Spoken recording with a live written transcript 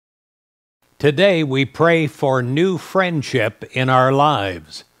Today we pray for new friendship in our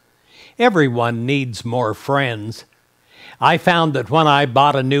lives. Everyone needs more friends. I found that when I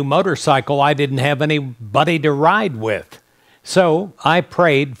bought a new motorcycle, I didn't have anybody to ride with. So I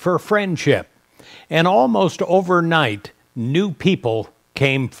prayed for friendship. And almost overnight, new people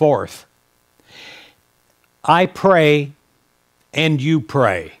came forth. I pray, and you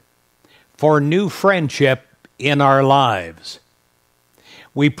pray, for new friendship in our lives.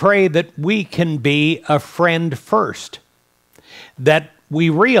 We pray that we can be a friend first, that we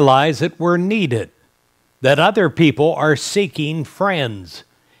realize that we're needed, that other people are seeking friends,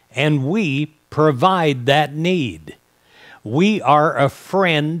 and we provide that need. We are a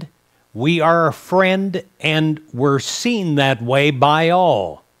friend, and we're seen that way by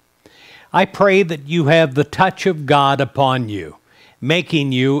all. I pray that you have the touch of God upon you,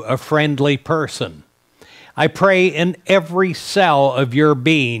 making you a friendly person. I pray in every cell of your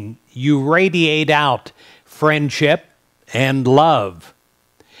being, you radiate out friendship and love.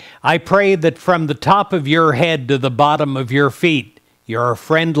 I pray that from the top of your head to the bottom of your feet, you're a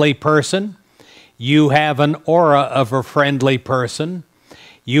friendly person. You have an aura of a friendly person.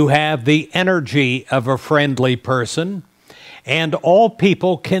 You have the energy of a friendly person. And all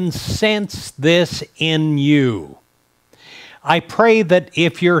people can sense this in you. I pray that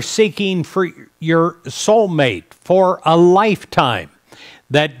if you're seeking for your soulmate for a lifetime,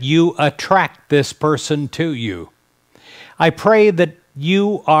 that you attract this person to you. I pray that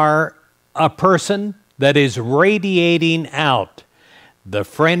you are a person that is radiating out the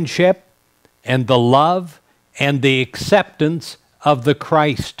friendship and the love and the acceptance of the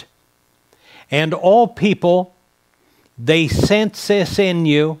Christ. And all people, they sense this in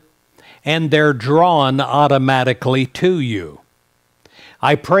you, and they're drawn automatically to you.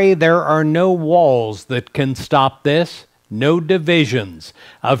 I pray there are no walls that can stop this, no divisions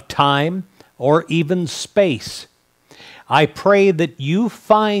of time or even space. I pray that you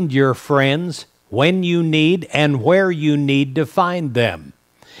find your friends when you need and where you need to find them,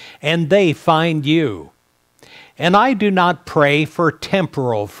 and they find you. And I do not pray for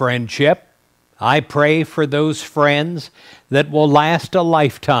temporal friendship. I pray for those friends that will last a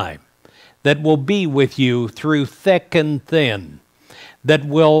lifetime, that will be with you through thick and thin, that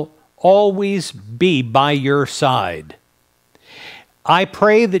will always be by your side. I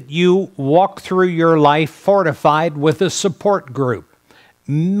pray that you walk through your life fortified with a support group,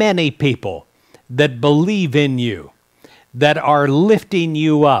 many people that believe in you, that are lifting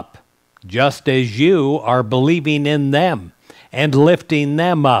you up, just as you are believing in them and lifting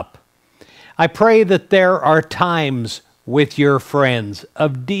them up. I pray that there are times with your friends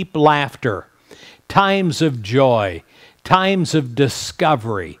of deep laughter, times of joy, times of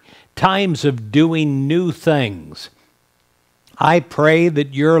discovery, times of doing new things. I pray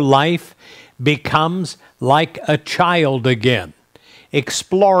that your life becomes like a child again,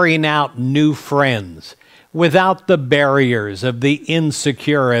 exploring out new friends without the barriers of the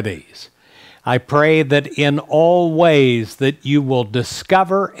insecurities. I pray that in all ways that you will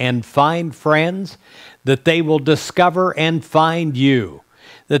discover and find friends, that they will discover and find you,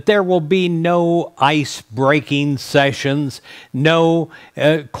 that there will be no ice-breaking sessions, no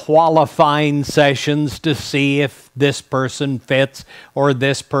qualifying sessions to see if this person fits or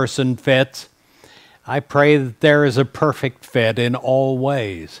this person fits. I pray that there is a perfect fit in all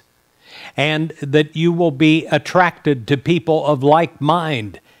ways, and that you will be attracted to people of like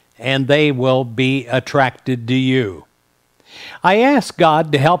mind, and they will be attracted to you. I ask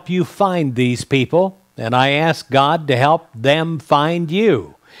God to help you find these people, and I ask God to help them find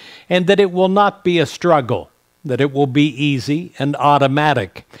you, and that it will not be a struggle, that it will be easy and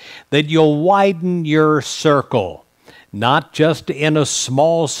automatic, that you'll widen your circle, not just in a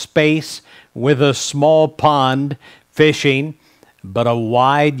small space with a small pond fishing, but a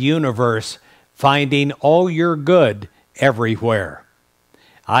wide universe, finding all your good everywhere.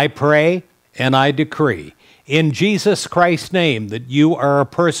 I pray and I decree in Jesus Christ's name that you are a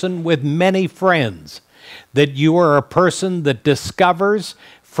person with many friends, that you are a person that discovers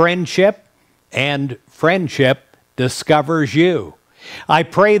friendship, and friendship discovers you. I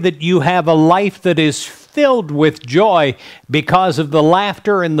pray that you have a life that is filled with joy because of the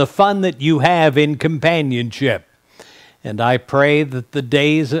laughter and the fun that you have in companionship. And I pray that the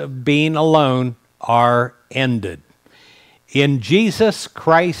days of being alone are ended. In Jesus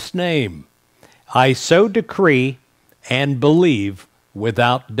Christ's name, I so decree and believe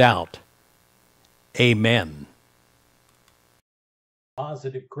without doubt. Amen.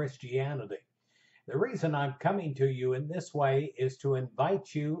 Positive Christianity. The reason I'm coming to you in this way is to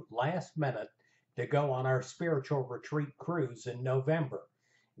invite you last minute to go on our spiritual retreat cruise in November.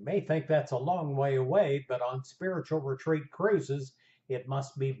 You may think that's a long way away, but on spiritual retreat cruises, it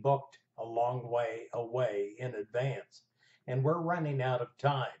must be booked a long way away in advance. And we're running out of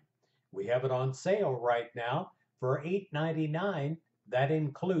time. We have it on sale right now for $8.99. That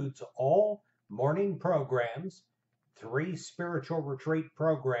includes all morning programs, 3 spiritual retreat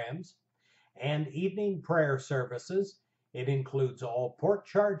programs, and evening prayer services. It includes all port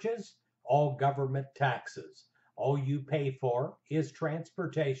charges, all government taxes. All you pay for is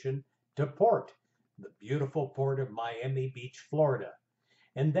transportation to port, the beautiful port of Miami Beach, Florida.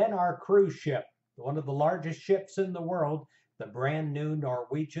 And then our cruise ship, one of the largest ships in the world, the brand new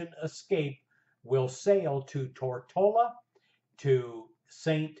Norwegian Escape, will sail to Tortola, to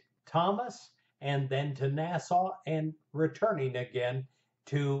St. Thomas, and then to Nassau, and returning again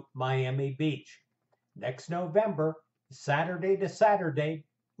to Miami Beach. Next November, Saturday to Saturday,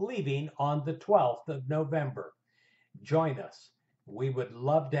 leaving on the 12th of November. Join us. We would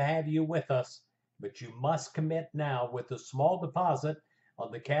love to have you with us, but you must commit now with a small deposit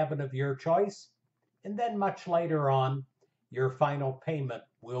on the cabin of your choice, and then much later on, your final payment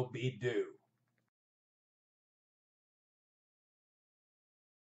will be due.